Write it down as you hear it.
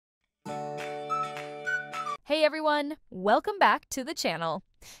Hey everyone, welcome back to the channel.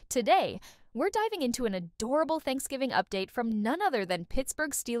 Today, we're diving into an adorable Thanksgiving update from none other than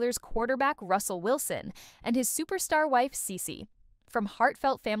Pittsburgh Steelers quarterback Russell Wilson and his superstar wife Cici. From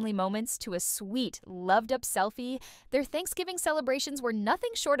heartfelt family moments to a sweet, loved-up selfie, their Thanksgiving celebrations were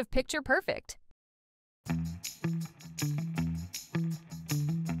nothing short of picture perfect.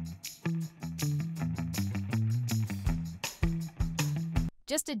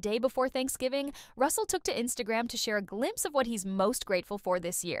 Just a day before Thanksgiving, Russell took to Instagram to share a glimpse of what he's most grateful for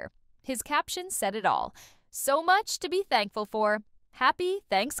this year. His caption said it all. So much to be thankful for. Happy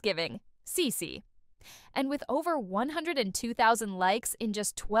Thanksgiving, Cici. And with over 102,000 likes in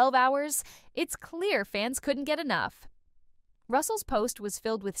just 12 hours, it's clear fans couldn't get enough. Russell's post was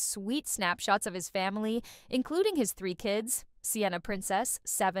filled with sweet snapshots of his family, including his 3 kids, Sienna Princess,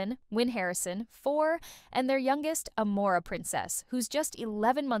 7, Wynn Harrison, 4, and their youngest, Amora Princess, who's just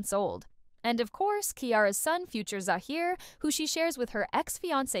 11 months old. And of course, Ciara's son, future Zahir, who she shares with her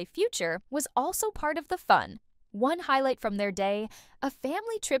ex-fiancé Future, was also part of the fun. One highlight from their day, a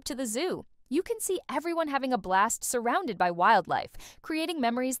family trip to the zoo. You can see everyone having a blast surrounded by wildlife, creating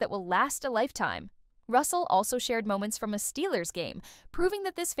memories that will last a lifetime. Russell also shared moments from a Steelers game, proving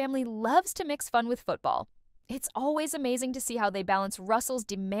that this family loves to mix fun with football. It's always amazing to see how they balance Russell's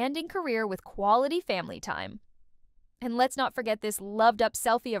demanding career with quality family time. And let's not forget this loved-up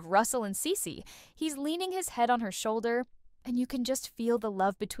selfie of Russell and Cici. He's leaning his head on her shoulder, and you can just feel the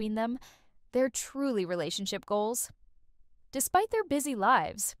love between them. They're truly relationship goals. Despite their busy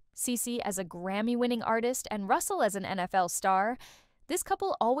lives, Cici as a Grammy-winning artist and Russell as an NFL star, this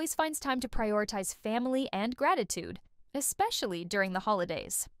couple always finds time to prioritize family and gratitude, especially during the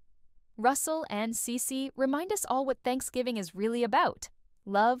holidays. Russell and Cici remind us all what Thanksgiving is really about: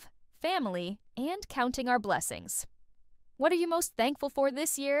 love, family, and counting our blessings. What are you most thankful for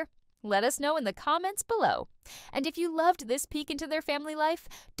this year? Let us know in the comments below. And if you loved this peek into their family life,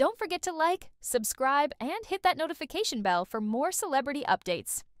 don't forget to like, subscribe, and hit that notification bell for more celebrity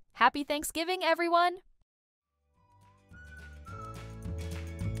updates. Happy Thanksgiving, everyone!